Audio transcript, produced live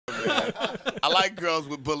man. I like girls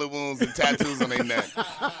with bullet wounds and tattoos on their neck,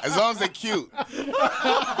 as long as they're cute.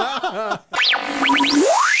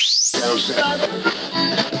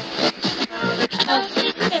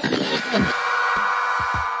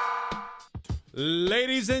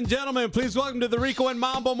 Ladies and gentlemen, please welcome to the Rico and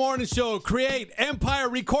Mambo Morning Show. Create Empire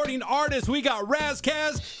recording artist. We got Ras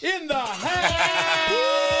Kass in the house.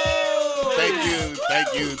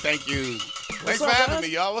 Thank you. Thanks for having me,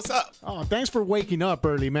 y'all. What's up? Oh, thanks for waking up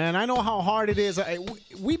early, man. I know how hard it is.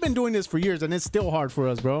 We've been doing this for years, and it's still hard for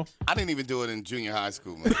us, bro. I didn't even do it in junior high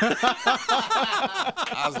school, man.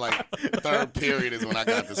 I was like, third period is when I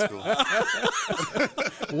got to school.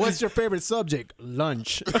 What's your favorite subject?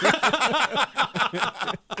 Lunch.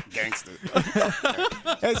 Gangster.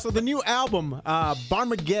 Hey, so the new album,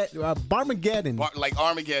 Barmageddon. Like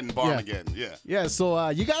Armageddon, Barmageddon, yeah. Yeah, so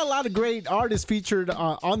you got a lot of great artists featured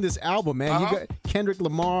on this album, man. You got Kendrick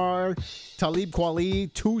Lamar, Talib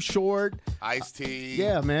Kweli, Too Short. Ice-T.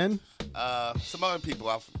 Yeah, man. Some other people,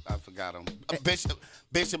 I forgot them.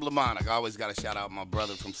 Bishop Lamont. I always got to shout out my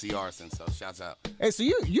brother from C. Arson, so shouts out. Hey, so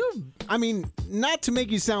I mean, not to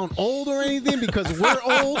make you sound old or anything, because we're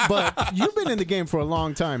old, but you've been in the game for a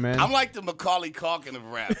long time, man. I'm like the Macaulay Culkin of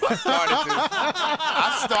rap. I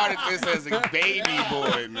started this as a baby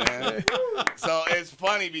boy, man. So it's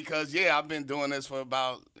funny because, yeah, I've been doing this for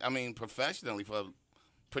about, professionally for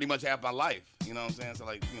pretty much half my life. You know what I'm saying? So,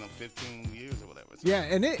 15 years or whatever. So, yeah,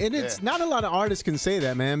 and it's not a lot of artists can say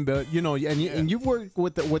that, man. But and you've worked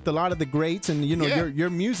with a lot of the greats, and your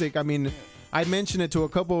music. I mean, I mentioned it to a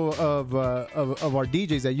couple of our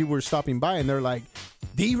DJs that you were stopping by, and they're like,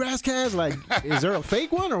 "The Ras Kass, like, is there a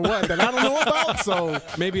fake one or what that I don't know about?" So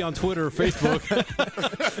maybe on Twitter or Facebook.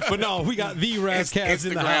 But no, we got the Ras Kass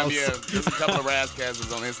in the house. Yeah, there's a couple of Ras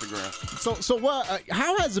Kasses on Instagram. So what?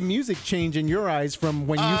 How has the music changed in your eyes from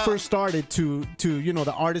when you first started to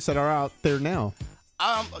the artists that are out there now?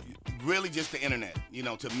 Really just the internet.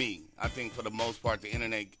 To me, I think for the most part, the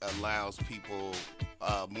internet allows people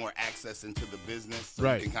more access into the business,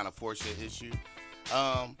 so you can kind of force your issue.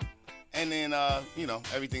 And then,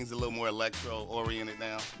 everything's a little more electro-oriented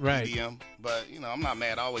now, EDM. But, I'm not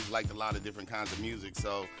mad. I always liked a lot of different kinds of music,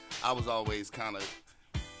 so I was always kind of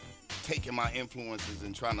taking my influences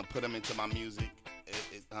and trying to put them into my music.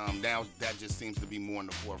 Now that just seems to be more in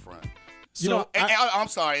the forefront. So I'm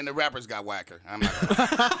sorry, and the rappers got whacker. I'm not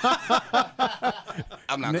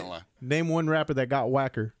gonna lie. Name one rapper that got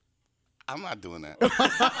whacker. I'm not doing that.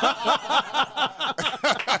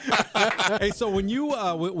 Hey, so when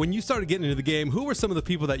you started getting into the game, who were some of the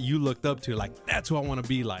people that you looked up to? Like, that's who I want to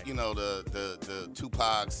be like. The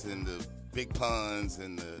Tupacs and the Big Puns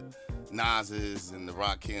and the Nas's and the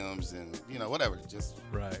Rakims and whatever. Just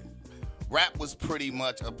rap was pretty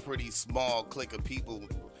much a pretty small clique of people.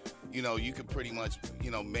 You could pretty much,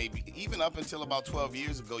 maybe even up until about 12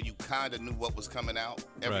 years ago, you kind of knew what was coming out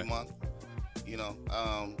every month.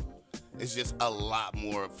 It's just a lot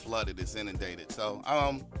more flooded. It's inundated. So,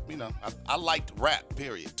 I liked rap,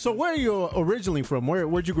 period. So where are you originally from?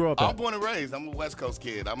 Where'd you grow up at? I'm born and raised. I'm a West Coast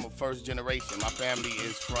kid. I'm a first generation. My family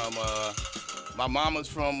is from, my mama's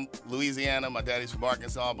from Louisiana. My daddy's from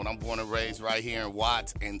Arkansas, but I'm born and raised right here in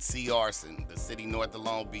Watts and C. Arson, the city north of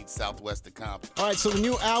Long Beach, southwest of Compton. All right, so the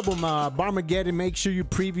new album, Barmageddon, make sure you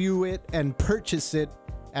preview it and purchase it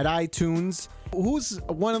at iTunes. Who's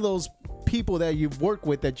one of those people that you've worked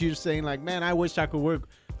with that you're saying, like, man, I wish I could work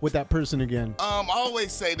with that person again? I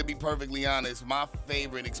always say, to be perfectly honest, my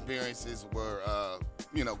favorite experiences were,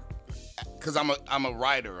 because I'm a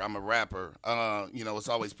writer, I'm a rapper. It's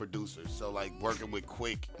always producers. So like working with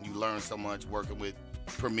Quick, you learn so much. Working with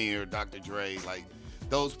Premier, Dr. Dre, like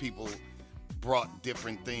those people brought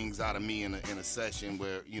different things out of me in a session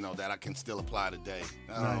where that I can still apply today.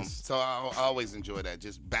 Nice. So I always enjoy that.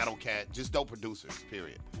 Just Battle Cat, just dope producers.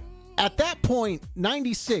 Period. At that point,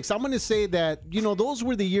 96, I'm going to say that, those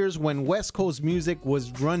were the years when West Coast music was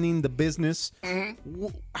running the business. Mm-hmm.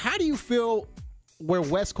 How do you feel where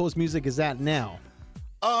West Coast music is at now?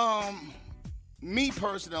 Me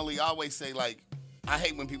personally, I always say, like, I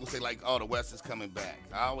hate when people say, like, oh, the West is coming back.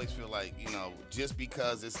 I always feel like, just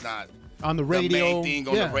because it's not on the radio, the main thing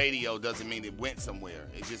on the radio doesn't mean it went somewhere.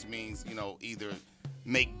 It just means, either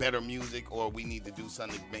make better music or we need to do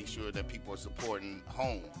something to make sure that people are supporting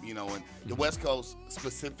home, and the West Coast,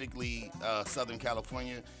 specifically Southern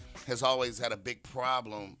California, has always had a big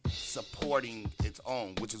problem supporting its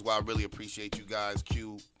own, which is why I really appreciate you guys,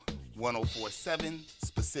 Q1047,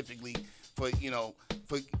 specifically for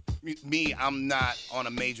me, I'm not on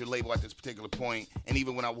a major label at this particular point, and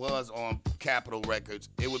even when I was on Capitol Records,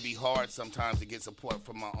 it would be hard sometimes to get support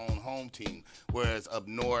from my own home team. Whereas up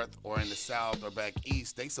north or in the south or back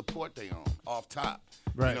east, they support their own off top.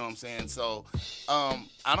 Right. You know what I'm saying? So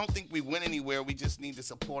I don't think we went anywhere. We just need to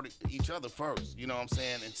support each other first. You know what I'm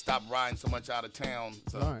saying? And stop riding so much out of town.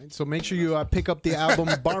 So, all right. So make sure you pick up the album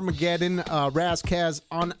Barmageddon, Ras Kass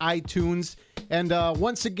on iTunes. And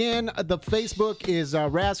once again, the Facebook is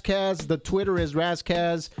Ras Kass. The Twitter is Ras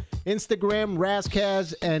Kass. Instagram, Ras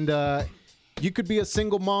Kass. And you could be a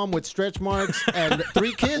single mom with stretch marks and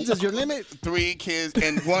 3 kids is your limit? 3 kids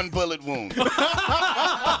and 1 bullet wound.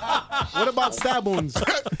 What about stab wounds?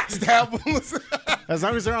 Stab wounds? As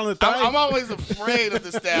long as they're on the thigh? I'm always afraid of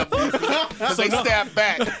the stab wounds because they stab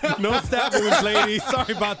back. No stab wounds, lady.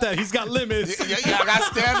 Sorry about that. He's got limits. Yeah, I got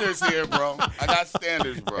standards here, bro. I got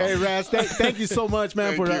standards, bro. Hey, Ras, thank you so much,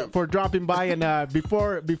 man, for dropping by. And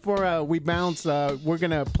before we bounce, we're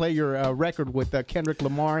going to play your record with Kendrick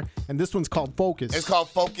Lamar. And this one's called Focus. It's called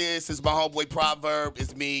Focus. It's my homeboy Proverb.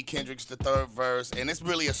 It's me. Kendrick's the 3rd verse. And it's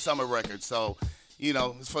really a summer record. So, you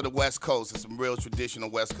know, it's for the West Coast. It's some real traditional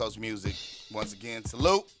West Coast music. Once again,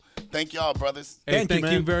 salute. Thank y'all, brothers. Hey, thank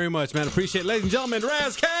you very much, man. Appreciate it. Ladies and gentlemen,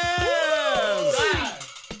 Ras Kass!